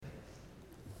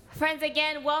Friends,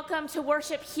 again, welcome to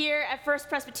worship here at First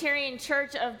Presbyterian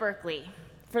Church of Berkeley.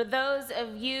 For those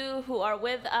of you who are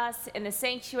with us in the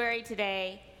sanctuary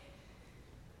today,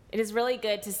 it is really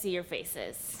good to see your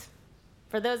faces.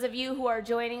 For those of you who are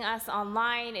joining us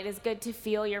online, it is good to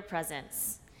feel your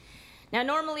presence. Now,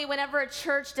 normally, whenever a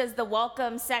church does the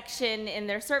welcome section in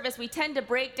their service, we tend to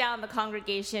break down the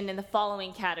congregation in the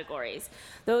following categories: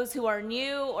 those who are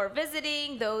new or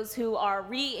visiting, those who are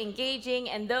re-engaging,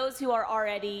 and those who are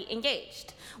already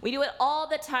engaged. We do it all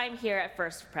the time here at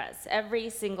First Pres, every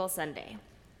single Sunday.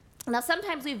 Now,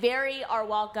 sometimes we vary our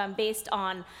welcome based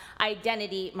on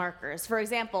identity markers. For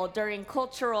example, during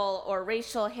cultural or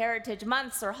racial heritage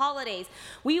months or holidays,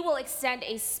 we will extend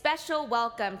a special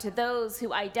welcome to those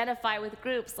who identify with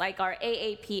groups like our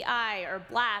AAPI or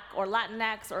Black or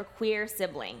Latinx or queer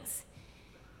siblings.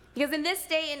 Because in this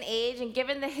day and age, and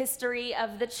given the history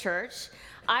of the church,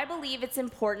 I believe it's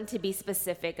important to be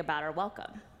specific about our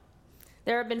welcome.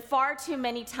 There have been far too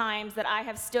many times that I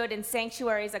have stood in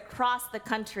sanctuaries across the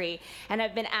country and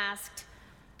have been asked,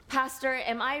 "Pastor,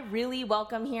 am I really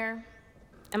welcome here?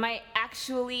 Am I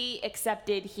actually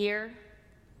accepted here?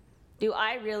 Do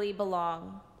I really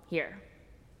belong here?"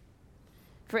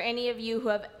 For any of you who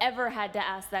have ever had to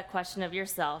ask that question of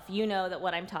yourself, you know that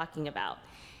what I'm talking about,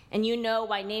 and you know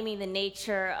why naming the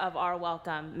nature of our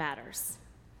welcome matters.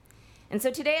 And so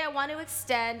today I want to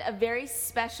extend a very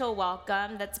special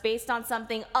welcome that's based on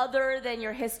something other than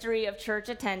your history of church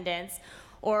attendance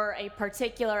or a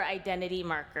particular identity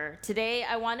marker. Today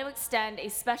I want to extend a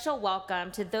special welcome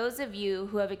to those of you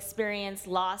who have experienced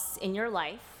loss in your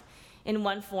life in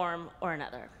one form or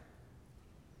another.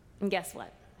 And guess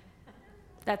what?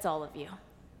 That's all of you.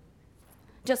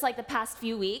 Just like the past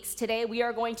few weeks, today we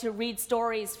are going to read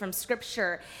stories from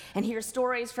Scripture and hear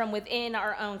stories from within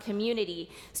our own community,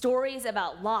 stories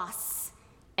about loss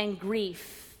and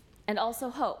grief and also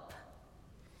hope.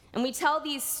 And we tell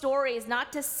these stories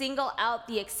not to single out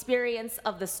the experience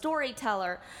of the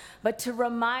storyteller, but to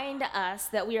remind us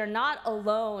that we are not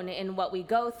alone in what we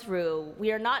go through.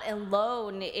 We are not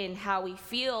alone in how we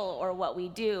feel or what we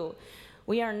do.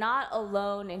 We are not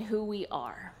alone in who we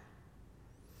are.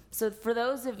 So for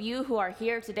those of you who are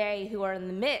here today who are in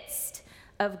the midst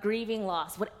of grieving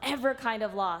loss, whatever kind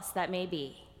of loss that may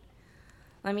be,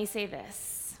 let me say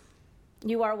this: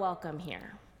 you are welcome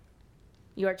here.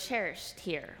 You are cherished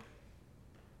here.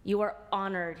 You are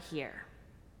honored here.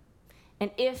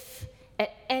 And if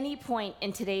at any point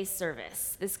in today's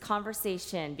service this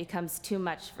conversation becomes too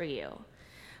much for you,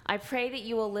 I pray that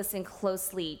you will listen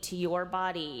closely to your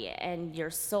body and your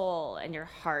soul and your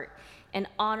heart and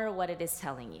honor what it is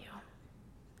telling you.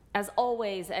 As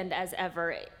always and as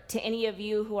ever, to any of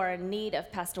you who are in need of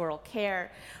pastoral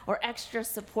care or extra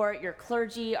support, your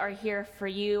clergy are here for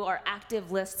you, our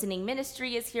active listening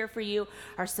ministry is here for you,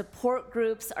 our support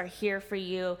groups are here for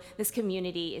you, this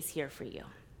community is here for you.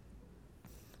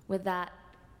 With that,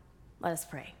 let us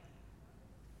pray.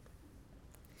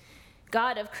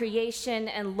 God of creation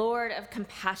and Lord of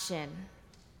compassion,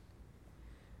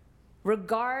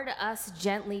 regard us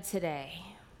gently today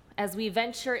as we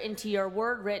venture into your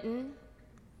word written,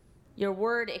 your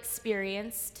word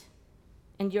experienced,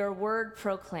 and your word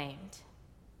proclaimed.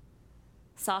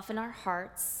 Soften our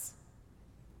hearts,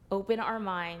 open our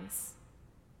minds,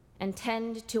 and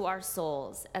tend to our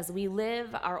souls as we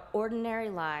live our ordinary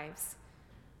lives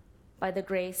by the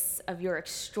grace of your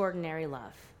extraordinary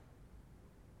love.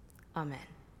 Amen.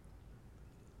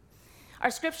 Our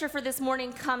scripture for this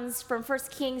morning comes from 1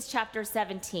 Kings chapter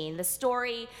 17, the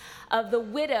story of the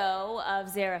widow of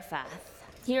Zarephath.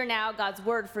 Hear now God's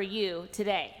word for you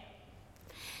today.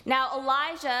 Now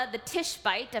Elijah the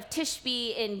Tishbite of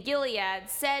Tishbe in Gilead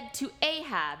said to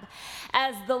Ahab,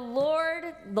 As the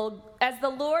Lord,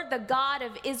 the God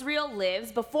of Israel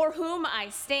lives, before whom I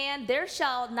stand, there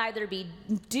shall neither be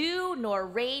dew nor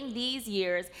rain these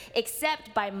years,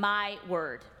 except by my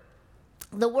word.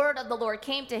 The word of the Lord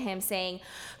came to him, saying,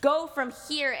 Go from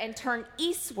here and turn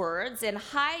eastwards and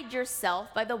hide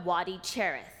yourself by the Wadi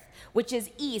Cherith, which is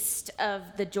east of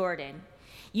the Jordan.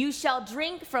 You shall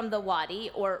drink from the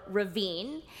wadi, or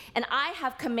ravine, and I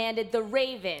have commanded the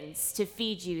ravens to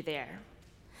feed you there.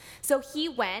 So he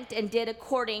went and did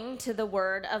according to the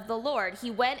word of the Lord.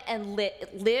 He went and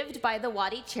lived by the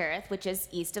Wadi Cherith, which is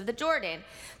east of the Jordan.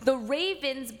 The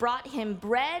ravens brought him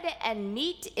bread and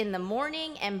meat in the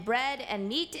morning and bread and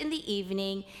meat in the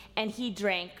evening, and he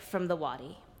drank from the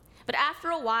wadi. But after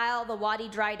a while, the wadi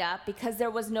dried up because there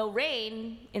was no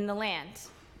rain in the land.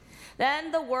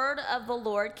 Then the word of the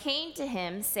Lord came to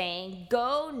him, saying,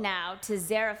 Go now to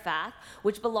Zarephath,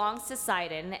 which belongs to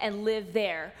Sidon, and live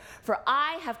there, for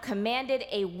I have commanded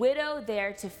a widow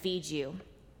there to feed you.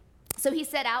 So he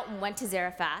set out and went to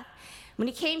Zarephath. When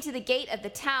he came to the gate of the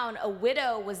town, a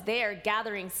widow was there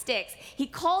gathering sticks. He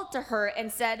called to her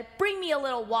and said, "Bring me a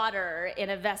little water in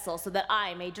a vessel so that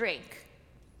I may drink."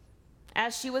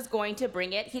 As she was going to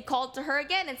bring it, he called to her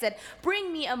again and said,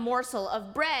 "Bring me a morsel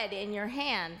of bread in your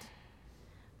hand."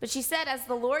 But she said, "As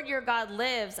the Lord your God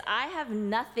lives, I have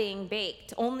nothing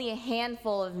baked, only a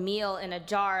handful of meal in a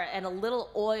jar and a little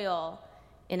oil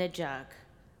in a jug.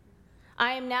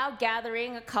 I am now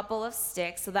gathering a couple of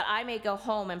sticks so that I may go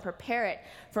home and prepare it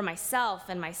for myself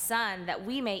and my son, that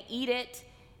we may eat it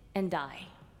and die."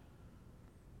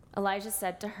 Elijah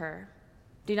said to her,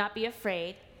 "Do not be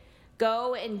afraid.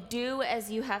 Go and do as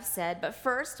you have said, but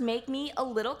first make me a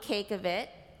little cake of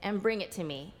it and bring it to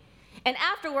me. And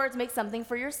afterwards make something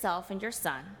for yourself and your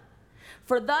son.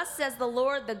 For thus says the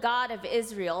Lord, the God of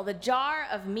Israel, the jar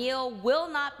of meal will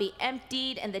not be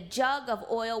emptied and the jug of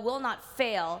oil will not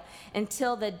fail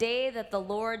until the day that the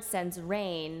Lord sends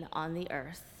rain on the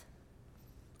earth."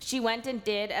 She went and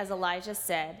did as Elijah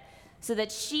said, so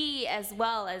that she as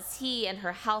well as he and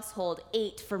her household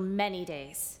ate for many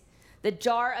days. The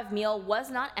jar of meal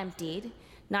was not emptied,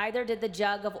 neither did the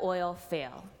jug of oil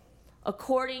fail,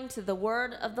 according to the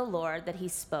word of the Lord that he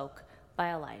spoke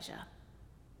by Elijah.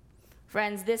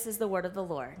 Friends, this is the word of the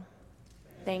Lord.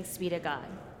 Thanks be to God.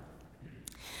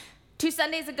 2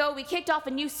 Sundays ago, we kicked off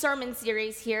a new sermon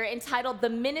series here entitled The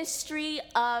Ministry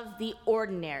of the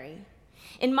Ordinary,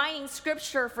 in mining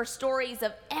scripture for stories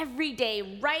of everyday,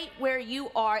 right where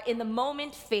you are in the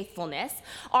moment faithfulness.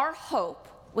 Our hope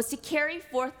was to carry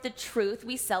forth the truth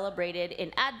we celebrated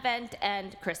in Advent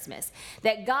and Christmas,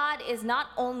 that God is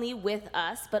not only with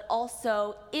us, but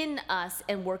also in us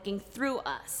and working through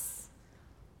us,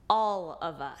 all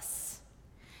of us.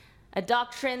 A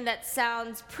doctrine that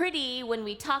sounds pretty when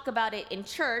we talk about it in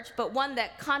church, but one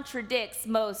that contradicts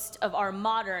most of our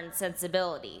modern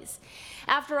sensibilities.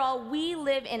 After all, we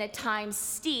live in a time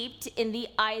steeped in the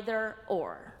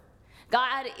either-or.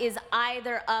 God is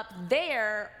either up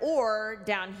there or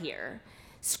down here.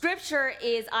 Scripture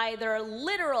is either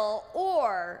literal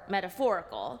or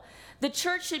metaphorical. The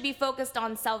church should be focused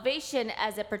on salvation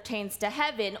as it pertains to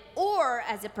heaven or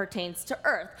as it pertains to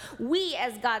earth. We,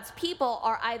 as God's people,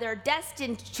 are either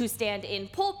destined to stand in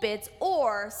pulpits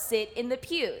or sit in the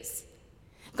pews.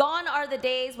 Gone are the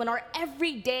days when our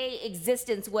everyday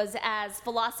existence was, as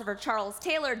philosopher Charles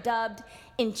Taylor dubbed,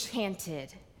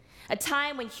 enchanted. A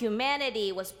time when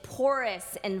humanity was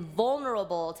porous and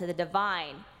vulnerable to the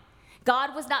divine.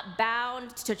 God was not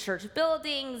bound to church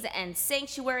buildings and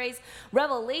sanctuaries.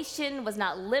 Revelation was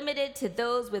not limited to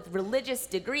those with religious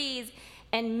degrees,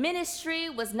 and ministry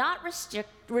was not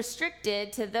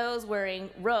restricted to those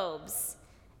wearing robes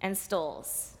and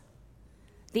stoles.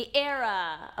 The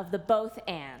era of the both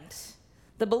and,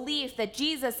 the belief that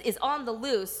Jesus is on the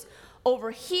loose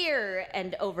over here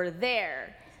and over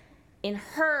there, in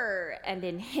her and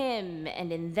in him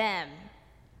and in them.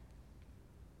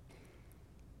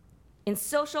 In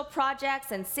social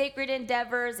projects and sacred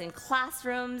endeavors, in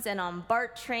classrooms and on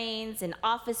BART trains, in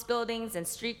office buildings and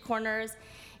street corners.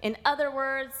 In other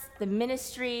words, the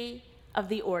ministry of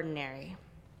the ordinary.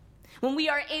 When we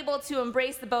are able to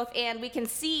embrace the both and, we can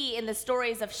see in the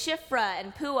stories of Shiphrah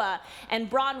and Puah and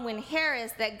Bronwyn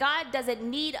Harris that God doesn't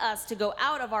need us to go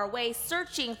out of our way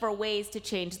searching for ways to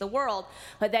change the world,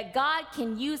 but that God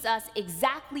can use us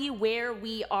exactly where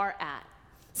we are at.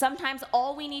 Sometimes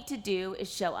all we need to do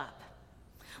is show up.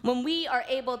 When we are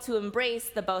able to embrace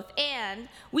the both and,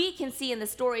 we can see in the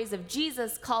stories of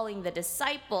Jesus calling the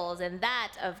disciples and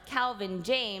that of Calvin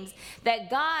James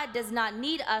that God does not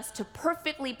need us to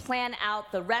perfectly plan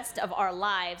out the rest of our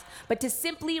lives, but to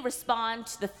simply respond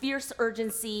to the fierce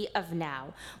urgency of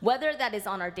now, whether that is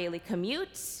on our daily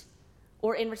commute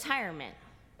or in retirement.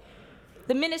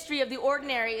 The ministry of the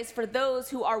ordinary is for those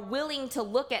who are willing to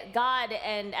look at God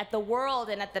and at the world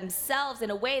and at themselves in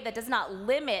a way that does not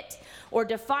limit or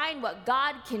define what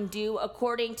God can do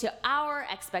according to our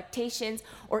expectations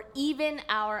or even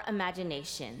our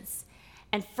imaginations.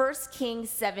 And 1 Kings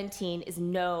 17 is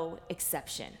no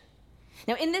exception.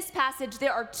 Now, in this passage,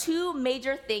 there are two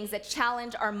major things that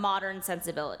challenge our modern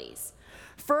sensibilities.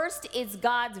 First is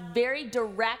God's very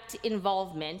direct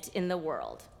involvement in the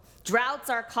world. Droughts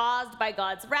are caused by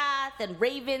God's wrath, and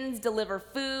ravens deliver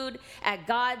food at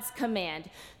God's command.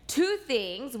 Two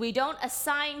things we don't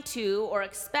assign to or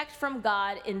expect from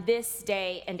God in this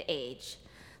day and age.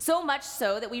 So much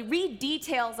so that we read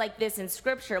details like this in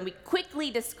Scripture and we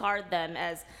quickly discard them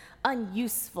as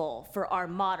unuseful for our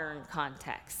modern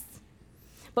context.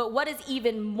 But what is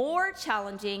even more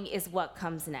challenging is what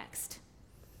comes next.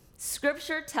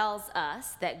 Scripture tells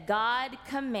us that God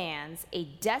commands a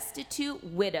destitute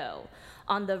widow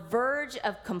on the verge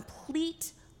of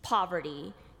complete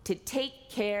poverty to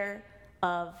take care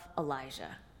of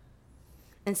Elijah.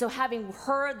 And so, having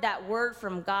heard that word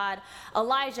from God,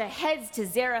 Elijah heads to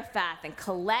Zarephath and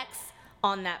collects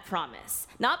on that promise,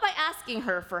 not by asking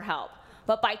her for help,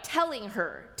 but by telling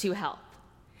her to help.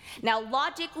 Now,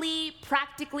 logically,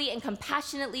 practically, and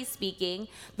compassionately speaking,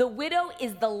 the widow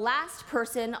is the last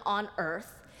person on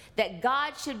earth that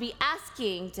God should be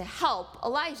asking to help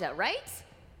Elijah, right?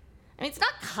 I mean, it's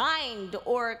not kind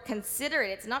or considerate.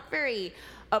 It's not very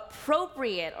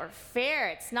appropriate or fair.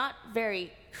 It's not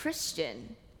very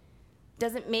Christian.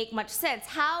 Doesn't make much sense.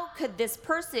 How could this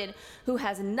person who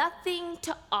has nothing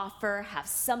to offer have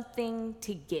something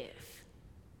to give?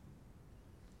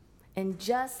 And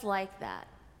just like that,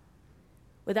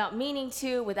 without meaning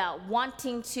to, without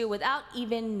wanting to, without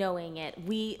even knowing it,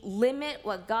 we limit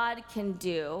what God can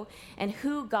do and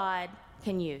who God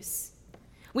can use.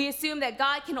 We assume that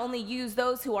God can only use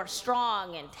those who are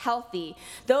strong and healthy,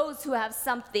 those who have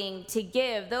something to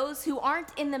give, those who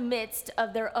aren't in the midst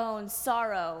of their own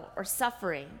sorrow or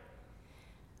suffering.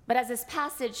 But as this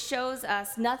passage shows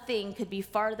us, nothing could be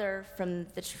farther from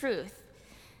the truth.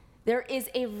 There is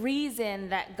a reason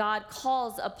that God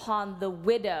calls upon the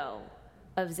widow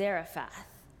of Zarephath.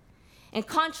 And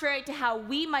contrary to how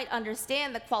we might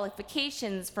understand the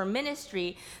qualifications for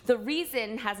ministry, the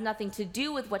reason has nothing to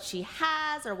do with what she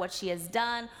has or what she has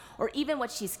done or even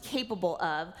what she's capable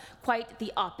of. Quite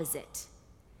the opposite.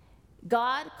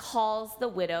 God calls the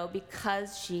widow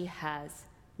because she has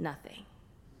nothing.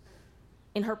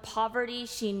 In her poverty,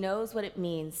 she knows what it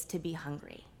means to be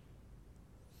hungry.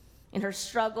 In her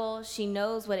struggle, she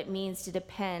knows what it means to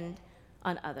depend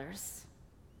on others.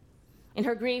 In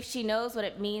her grief, she knows what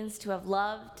it means to have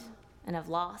loved and have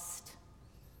lost.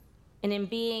 And in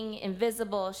being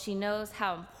invisible, she knows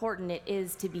how important it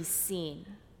is to be seen.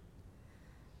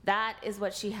 That is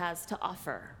what she has to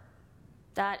offer.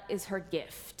 That is her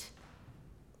gift.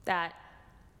 That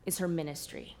is her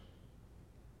ministry.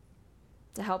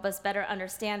 To help us better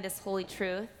understand this holy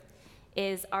truth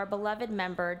is our beloved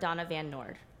member, Donna Van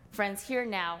Noord. Friends, hear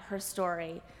now her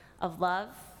story of love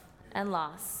and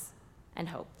loss and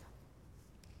hope.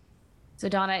 So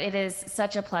Donna, it is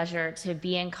such a pleasure to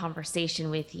be in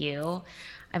conversation with you.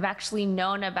 I've actually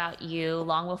known about you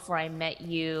long before I met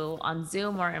you on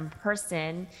Zoom or in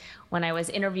person. When I was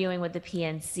interviewing with the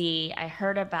PNC, I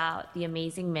heard about the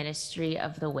amazing ministry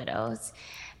of the widows.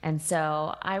 And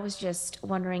so I was just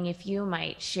wondering if you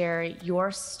might share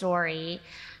your story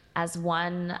as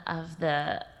one of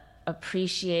the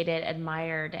appreciated,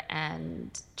 admired,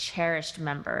 and cherished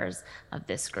members of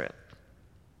this group.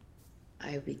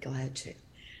 I would be glad to.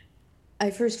 I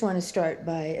first want to start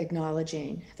by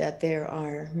acknowledging that there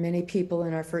are many people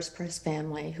in our First Pres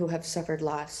family who have suffered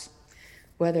loss,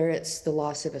 whether it's the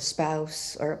loss of a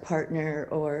spouse or a partner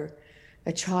or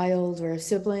a child or a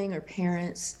sibling or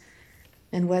parents,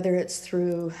 and whether it's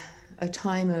through a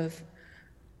time of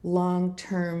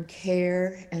long-term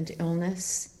care and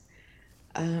illness,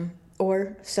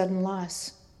 or sudden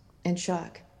loss and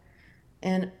shock.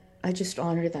 And I just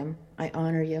honor them. I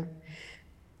honor you.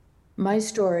 My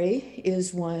story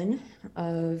is one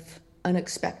of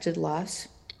unexpected loss.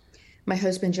 My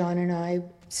husband John and I,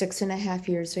 6.5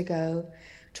 years ago,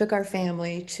 took our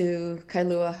family to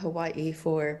Kailua, Hawaii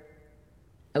for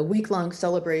a week-long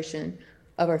celebration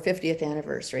of our 50th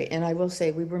anniversary. And I will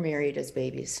say we were married as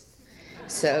babies.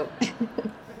 So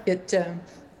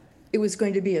it was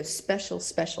going to be a special,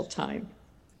 special time.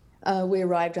 We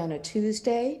arrived on a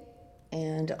Tuesday.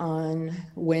 And on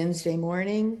Wednesday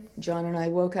morning, John and I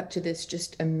woke up to this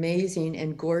just amazing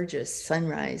and gorgeous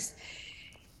sunrise.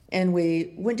 And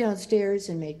we went downstairs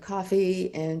and made coffee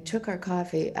and took our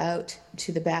coffee out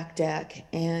to the back deck.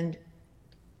 And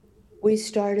we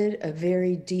started a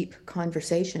very deep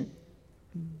conversation.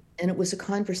 And it was a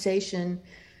conversation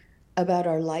about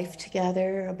our life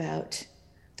together, about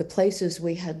the places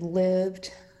we had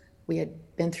lived. We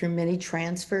had been through many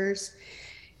transfers.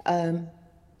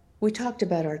 We talked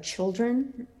about our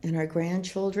children and our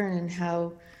grandchildren and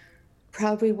how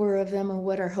proud we were of them and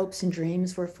what our hopes and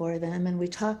dreams were for them. And we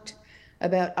talked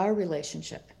about our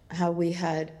relationship, how we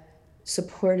had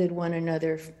supported one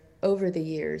another over the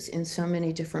years in so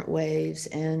many different ways.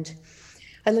 And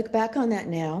I look back on that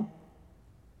now,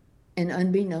 and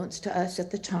unbeknownst to us at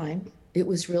the time, it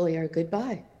was really our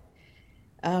goodbye.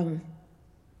 On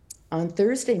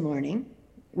Thursday morning,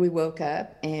 we woke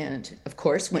up and, of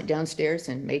course, went downstairs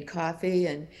and made coffee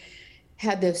and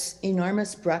had this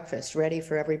enormous breakfast ready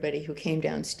for everybody who came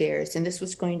downstairs. And this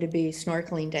was going to be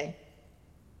snorkeling day.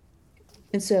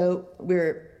 And so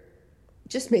we're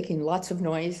just making lots of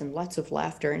noise and lots of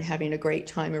laughter and having a great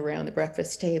time around the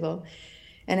breakfast table.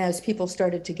 And as people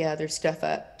started to gather stuff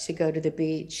up to go to the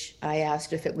beach, I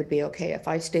asked if it would be okay if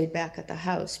I stayed back at the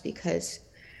house, because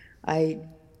I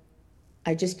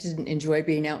I just didn't enjoy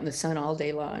being out in the sun all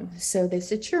day long. So they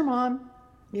said, sure, Mom,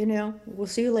 we'll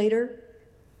see you later.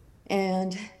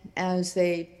 And as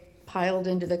they piled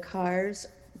into the cars,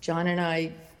 John and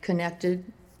I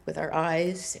connected with our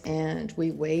eyes and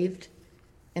we waved.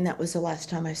 And that was the last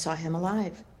time I saw him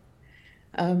alive.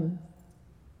 I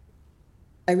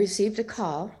received a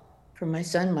call from my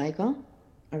son, Michael,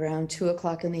 around 2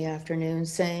 o'clock in the afternoon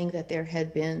saying that there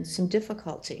had been some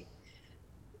difficulty.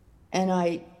 And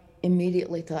I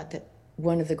immediately thought that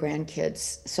one of the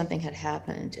grandkids, something had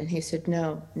happened. And he said,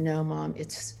 no, Mom,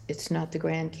 it's not the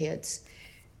grandkids.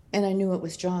 And I knew it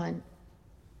was John.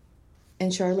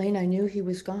 And Charlene, I knew he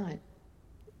was gone.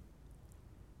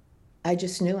 I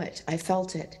just knew it. I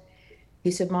felt it.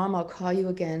 He said, Mom, I'll call you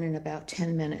again in about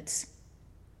 10 minutes.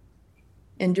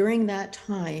 And during that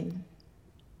time,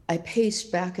 I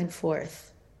paced back and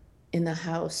forth in the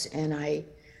house, and I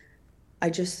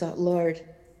just thought, Lord,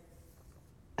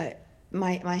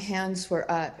 my hands were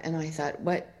up, and I thought,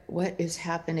 what is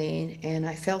happening? And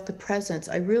I felt the presence.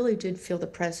 I really did feel the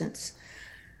presence,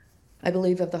 I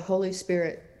believe, of the Holy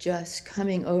Spirit just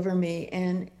coming over me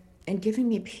and giving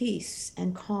me peace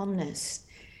and calmness,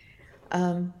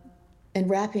 and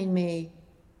wrapping me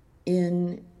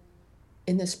in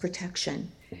this protection.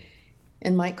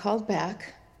 And Mike called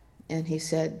back and he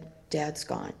said, Dad's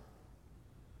gone.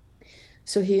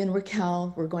 So he and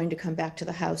Raquel were going to come back to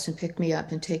the house and pick me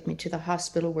up and take me to the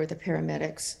hospital where the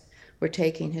paramedics were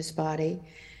taking his body.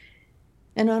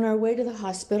 And on our way to the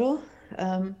hospital,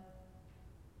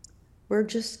 we're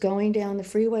just going down the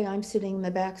freeway. I'm sitting in the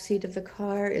back seat of the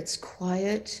car. It's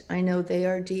quiet. I know they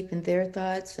are deep in their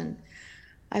thoughts, and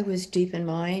I was deep in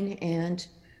mine. And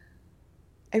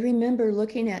I remember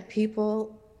looking at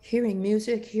people, hearing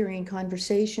music, hearing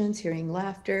conversations, hearing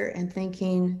laughter, and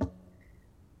thinking,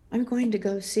 I'm going to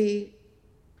go see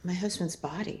my husband's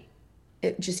body.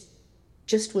 It just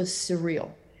was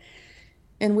surreal.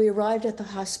 And we arrived at the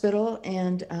hospital,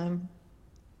 and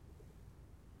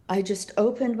I just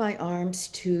opened my arms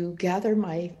to gather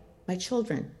my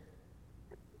children.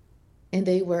 And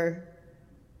they were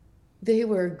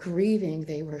grieving,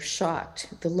 they were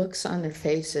shocked. The looks on their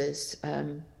faces,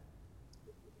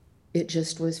 it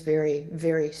just was very,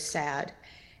 very sad.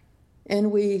 And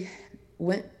we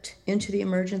went into the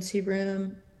emergency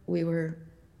room. We were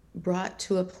brought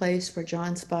to a place where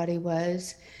John's body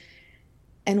was,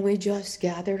 and we just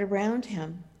gathered around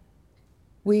him.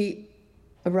 We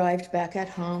arrived back at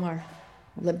home. I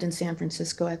lived in San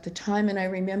Francisco at the time, and I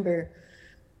remember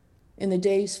in the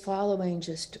days following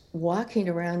just walking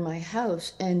around my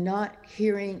house and not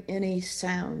hearing any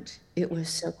sound. It was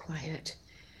so quiet,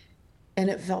 and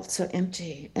it felt so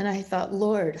empty. And I thought,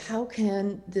 Lord, how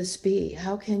can this be?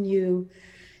 How can you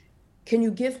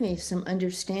give me some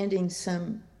understanding,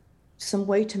 some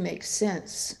way to make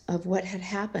sense of what had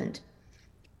happened?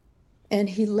 And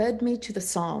he led me to the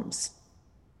Psalms.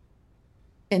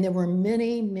 And there were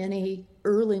many, many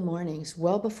early mornings,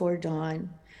 well before dawn,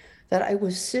 that I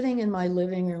was sitting in my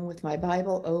living room with my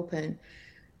Bible open,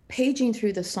 paging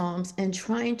through the Psalms and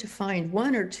trying to find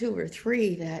one or two or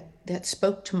three that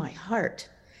spoke to my heart.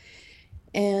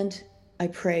 And I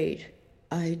prayed.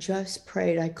 I just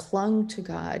prayed. I clung to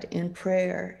God in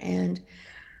prayer, and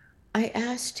I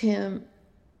asked him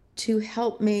to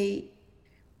help me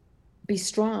be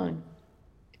strong,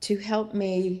 to help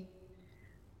me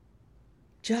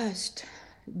just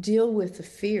deal with the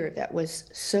fear that was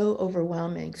so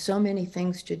overwhelming, so many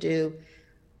things to do,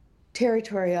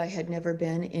 territory I had never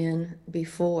been in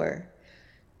before.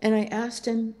 And I asked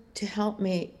him to help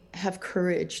me have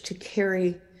courage to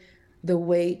carry the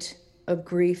weight of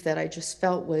grief that I just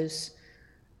felt was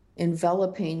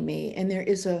enveloping me. And there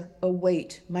is a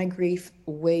weight. My grief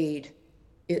weighed.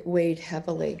 It weighed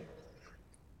heavily.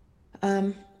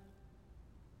 I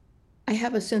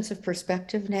have a sense of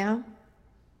perspective now.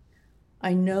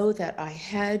 I know that I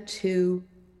had to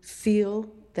feel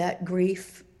that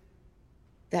grief,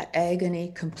 that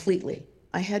agony completely.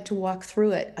 I had to walk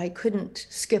through it. I couldn't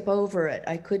skip over it.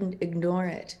 I couldn't ignore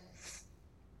it.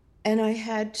 And I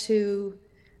had to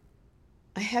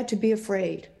be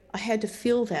afraid. I had to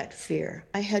feel that fear.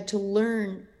 I had to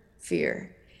learn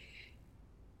fear.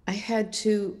 I had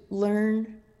to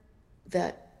learn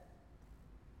that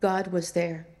God was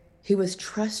there. He was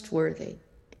trustworthy,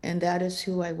 and that is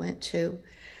who I went to.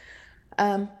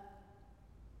 I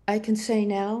can say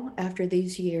now, after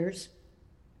these years,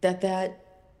 that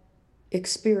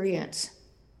experience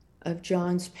of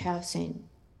John's passing,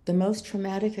 the most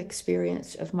traumatic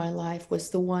experience of my life was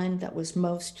the one that was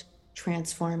most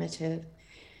transformative.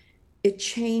 It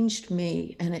changed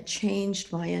me and it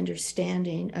changed my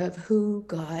understanding of who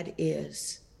God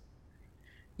is.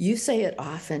 You say it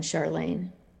often,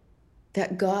 Charlene,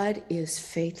 that God is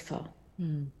faithful.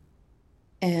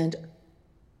 And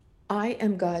I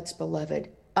am God's beloved.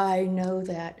 I know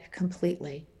that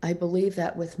completely. I believe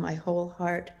that with my whole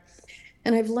heart.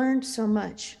 And I've learned so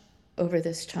much over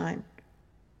this time.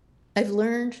 I've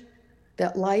learned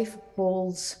that life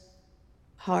holds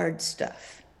hard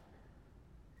stuff.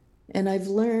 And I've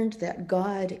learned that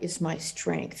God is my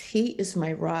strength. He is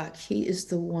my rock. He is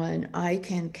the one I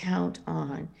can count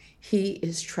on. He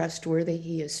is trustworthy.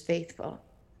 He is faithful.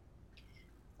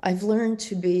 I've learned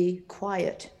to be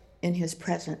quiet in his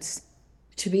presence,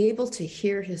 to be able to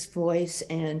hear his voice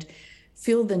and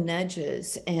feel the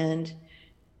nudges. And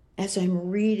as I'm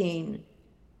reading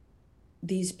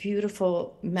these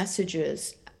beautiful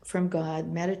messages from God,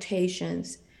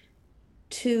 meditations,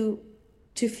 to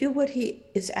feel what he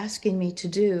is asking me to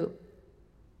do.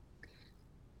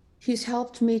 He's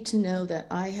helped me to know that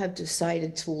I have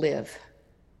decided to live.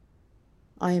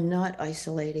 I am not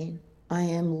isolating. I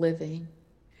am living.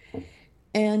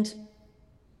 And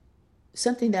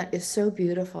something that is so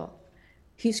beautiful,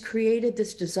 he's created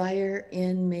this desire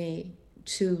in me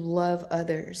to love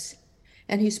others.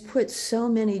 And he's put so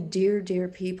many dear, dear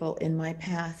people in my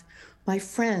path, my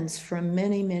friends from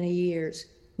many, many years,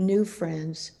 new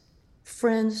friends,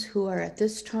 friends who are at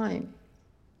this time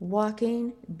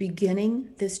beginning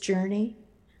this journey,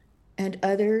 and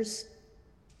others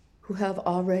who have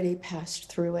already passed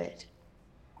through it.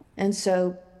 And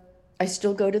so I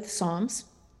still go to the Psalms.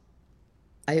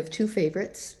 I have two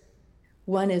favorites.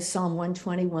 One is Psalm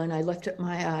 121. I lift up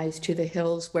my eyes to the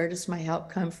hills. Where does my help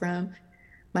come from?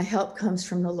 My help comes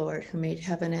from the Lord who made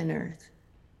heaven and earth.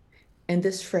 And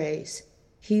this phrase,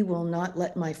 he will not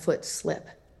let my foot slip.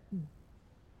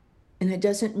 And it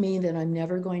doesn't mean that I'm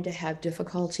never going to have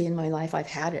difficulty in my life. I've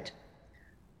had it.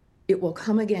 It will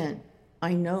come again.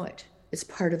 I know it. It's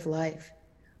part of life.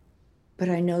 But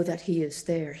I know that he is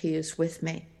there. He is with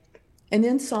me. And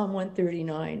then Psalm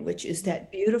 139, which is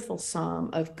that beautiful psalm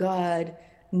of God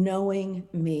knowing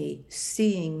me,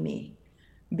 seeing me,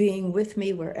 being with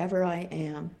me wherever I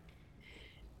am.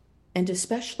 And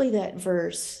especially that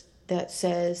verse that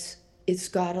says, it's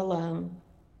God alone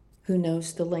who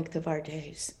knows the length of our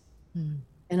days.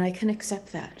 And I can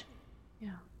accept that.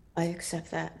 Yeah. I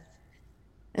accept that.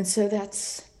 And so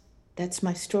that's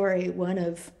my story, one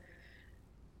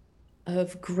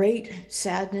of great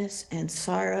sadness and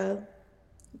sorrow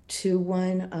to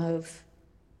one of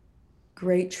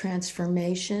great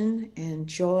transformation and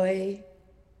joy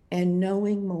and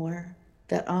knowing more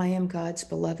that I am God's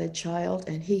beloved child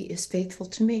and he is faithful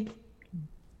to me.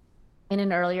 In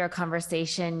an earlier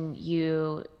conversation,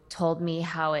 you told me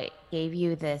how it gave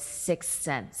you this sixth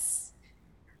sense.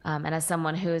 And as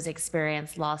someone who has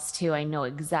experienced loss too, I know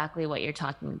exactly what you're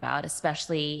talking about,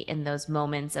 especially in those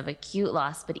moments of acute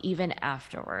loss, but even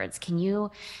afterwards. Can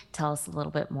you tell us a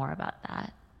little bit more about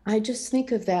that? I just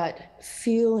think of that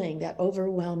feeling, that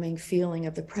overwhelming feeling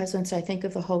of the presence. I think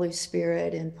of the Holy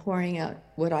Spirit and pouring out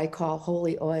what I call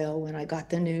holy oil when I got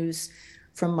the news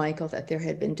from Michael that there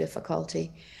had been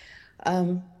difficulty.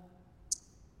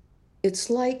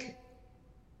 It's like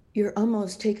you're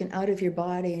almost taken out of your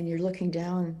body and you're looking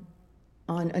down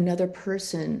on another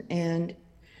person. And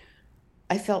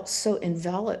I felt so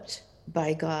enveloped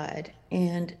by God.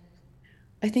 And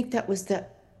I think that was the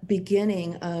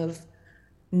beginning of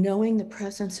knowing the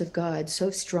presence of God so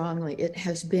strongly. It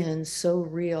has been so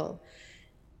real.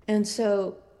 And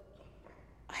so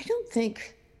I don't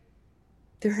think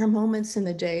there are moments in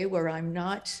the day where I'm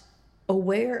not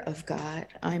aware of God.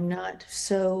 I'm not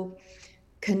so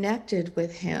connected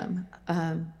with him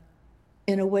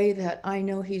in a way that I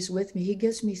know he's with me. He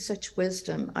gives me such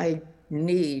wisdom. I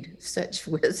need such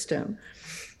wisdom.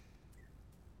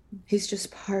 He's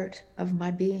just part of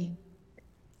my being.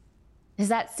 Does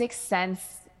that sixth sense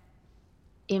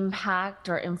impact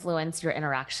or influence your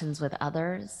interactions with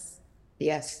others?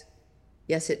 Yes.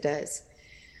 Yes, it does.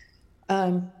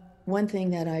 One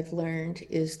thing that I've learned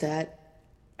is that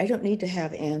I don't need to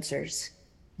have answers.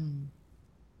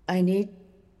 I need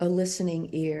a listening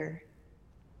ear.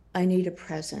 I need a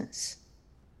presence.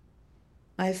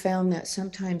 I found that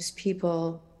sometimes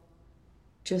people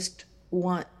just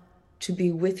want to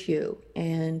be with you,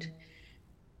 and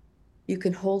you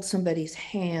can hold somebody's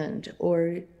hand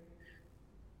or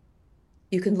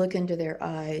you can look into their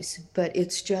eyes, but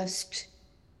it's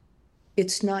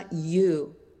not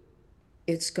you.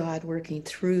 it's God working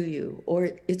through you,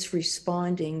 or it's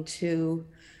responding to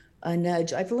a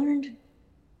nudge. I've learned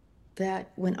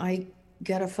that when I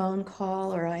get a phone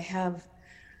call or I have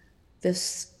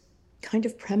this kind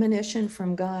of premonition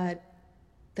from God,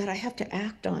 that I have to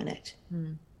act on it.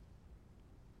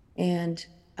 And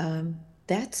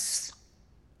that's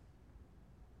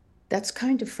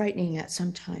kind of frightening at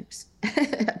sometimes.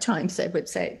 At times, I would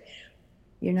say.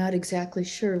 You're not exactly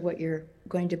sure what you're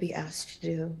going to be asked to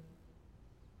do.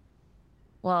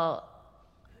 Well,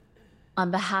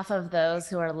 on behalf of those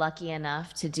who are lucky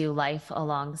enough to do life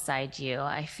alongside you,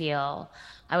 I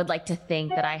would like to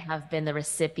think that I have been the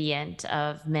recipient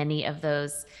of many of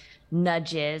those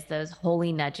nudges, those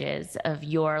holy nudges of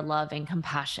your love and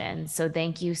compassion. So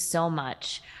thank you so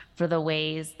much for the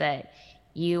ways that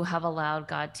you have allowed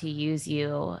God to use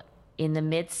you in the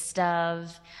midst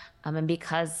of, and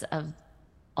because of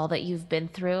all that you've been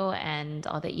through and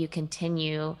all that you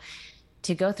continue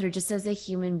to go through just as a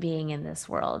human being in this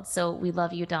world. So we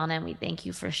love you, Donna, and we thank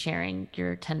you for sharing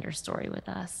your tender story with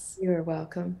us. You're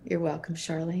welcome. You're welcome,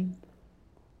 Charlene.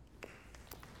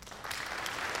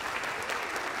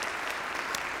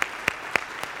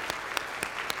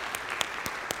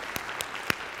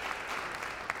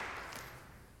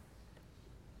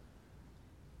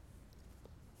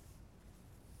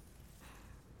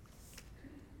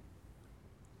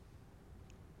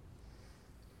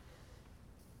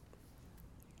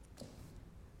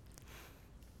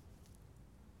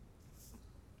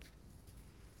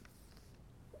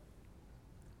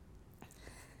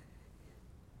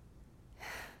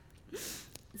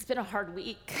 It's been a hard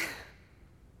week.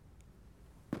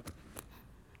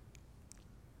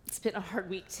 It's been a hard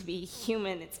week to be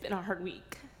human. It's been a hard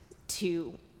week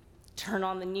to turn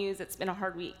on the news. It's been a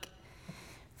hard week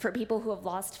for people who have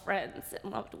lost friends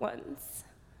and loved ones,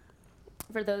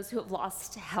 for those who have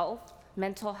lost health,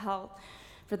 mental health,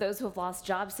 for those who have lost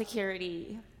job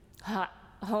security,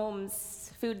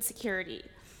 homes, food security.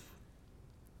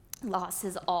 Loss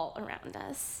is all around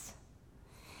us.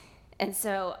 And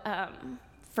so,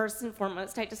 first and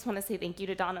foremost, I just want to say thank you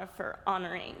to Donna for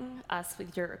honoring us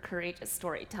with your courageous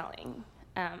storytelling.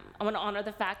 I want to honor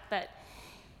the fact that,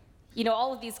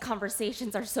 all of these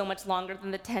conversations are so much longer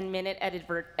than the 10-minute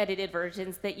edited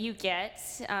versions that you get.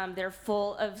 They're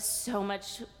full of so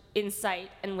much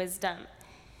insight and wisdom.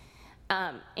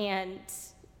 And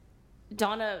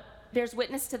Donna bears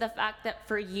witness to the fact that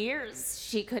for years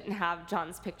she couldn't have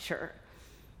John's picture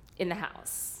in the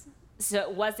house. So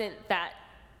it wasn't that,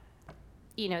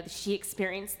 she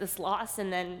experienced this loss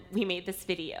and then we made this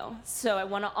video. So I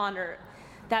want to honor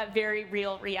that very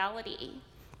real reality.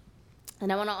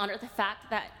 And I want to honor the fact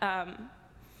that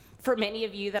for many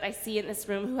of you that I see in this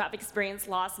room who have experienced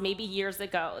loss maybe years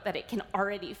ago, that it can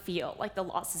already feel like the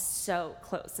loss is so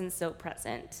close and so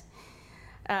present.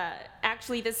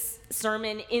 Actually, this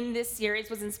sermon in this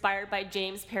series was inspired by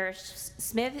James Parrish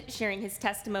Smith sharing his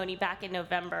testimony back in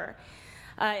November.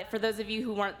 For those of you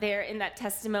who weren't there in that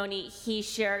testimony, he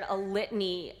shared a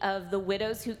litany of the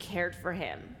widows who cared for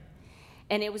him.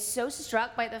 And it was so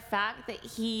struck by the fact that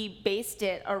he based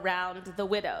it around the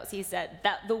widows. He said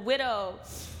that the widow,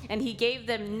 and he gave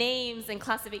them names and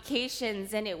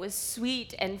classifications, and it was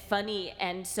sweet and funny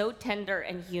and so tender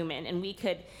and human. And we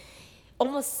could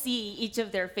almost see each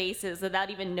of their faces without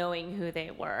even knowing who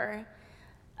they were.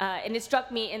 And it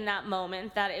struck me in that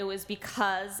moment that it was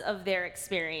because of their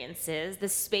experiences, the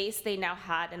space they now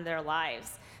had in their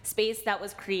lives, space that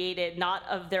was created not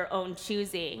of their own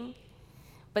choosing,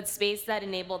 but space that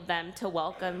enabled them to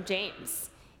welcome James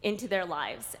into their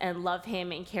lives and love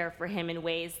him and care for him in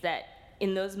ways that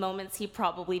in those moments he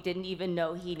probably didn't even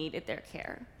know he needed their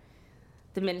care.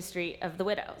 The ministry of the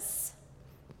widows.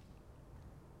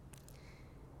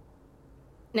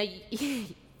 Now,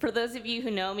 for those of you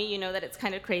who know me, you know that it's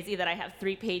kind of crazy that I have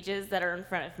 3 pages that are in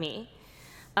front of me.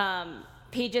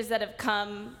 Pages that have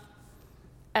come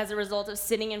as a result of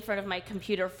sitting in front of my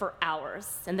computer for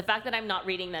hours. And the fact that I'm not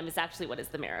reading them is actually what is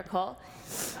the miracle.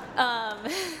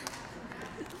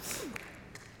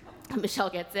 Michelle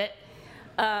gets it.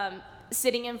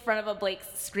 Sitting in front of a blank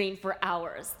screen for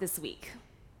hours this week.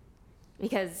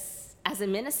 Because as a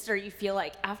minister, you feel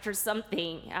like after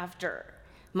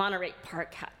Monterey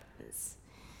Park happens,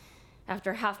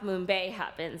 after Half Moon Bay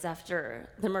happens, after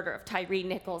the murder of Tyree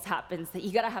Nichols happens, that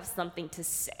you gotta have something to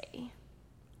say,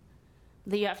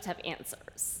 that you have to have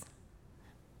answers.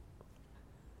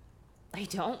 I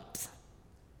don't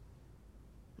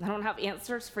have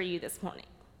answers for you this morning.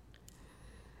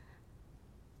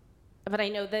 But I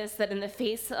know this, that in the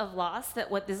face of loss,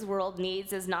 that what this world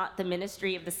needs is not the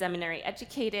ministry of the seminary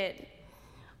educated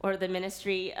or the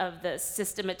ministry of the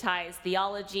systematized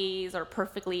theologies or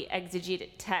perfectly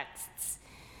exegeted texts.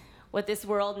 What this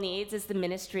world needs is the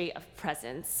ministry of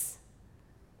presence,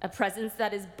 a presence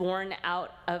that is born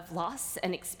out of loss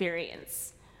and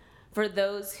experience. For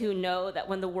those who know that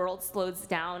when the world slows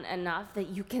down enough that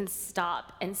you can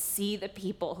stop and see the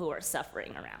people who are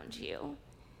suffering around you.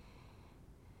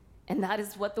 And that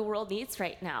is what the world needs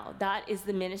right now. That is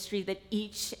the ministry that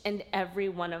each and every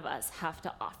one of us have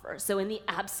to offer. So in the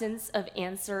absence of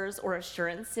answers or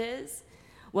assurances,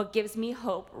 what gives me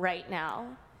hope right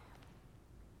now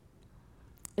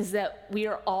is that we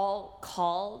are all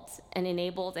called and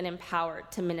enabled and empowered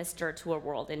to minister to a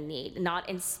world in need, not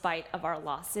in spite of our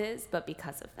losses, but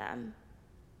because of them.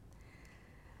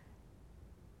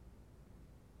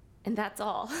 And that's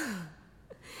all.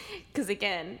 Because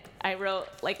again, I wrote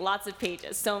like lots of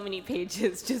pages, so many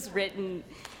pages just written.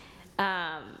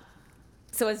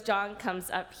 So as John comes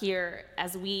up here,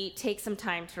 as we take some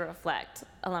time to reflect,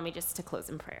 allow me just to close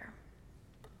in prayer.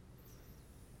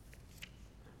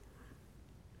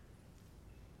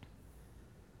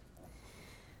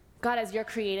 God, as your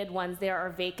created ones, there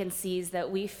are vacancies that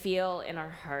we feel in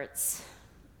our hearts.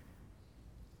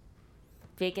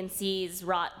 Vacancies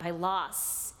wrought by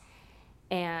loss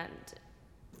and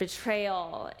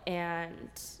betrayal and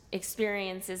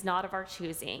experiences not of our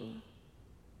choosing.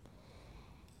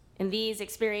 And these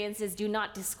experiences do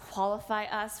not disqualify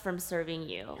us from serving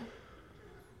you.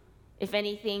 If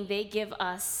anything, they give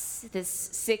us this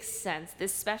sixth sense,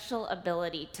 this special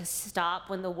ability to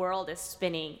stop when the world is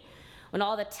spinning, when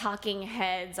all the talking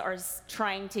heads are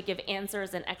trying to give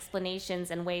answers and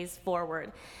explanations and ways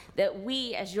forward, that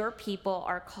we as your people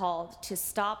are called to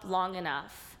stop long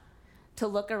enough to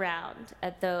look around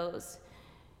at those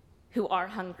who are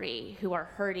hungry, who are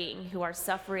hurting, who are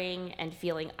suffering and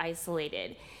feeling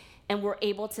isolated. And we're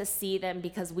able to see them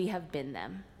because we have been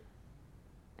them.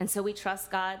 And so we trust,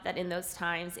 God, that in those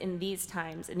times, in these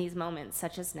moments,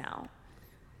 such as now,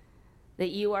 that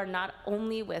you are not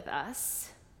only with us,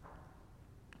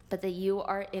 but that you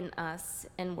are in us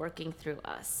and working through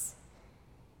us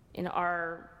in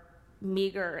our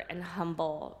meager and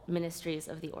humble ministries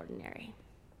of the ordinary.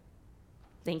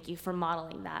 Thank you for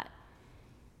modeling that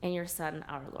in your Son,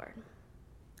 our Lord.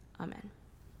 Amen.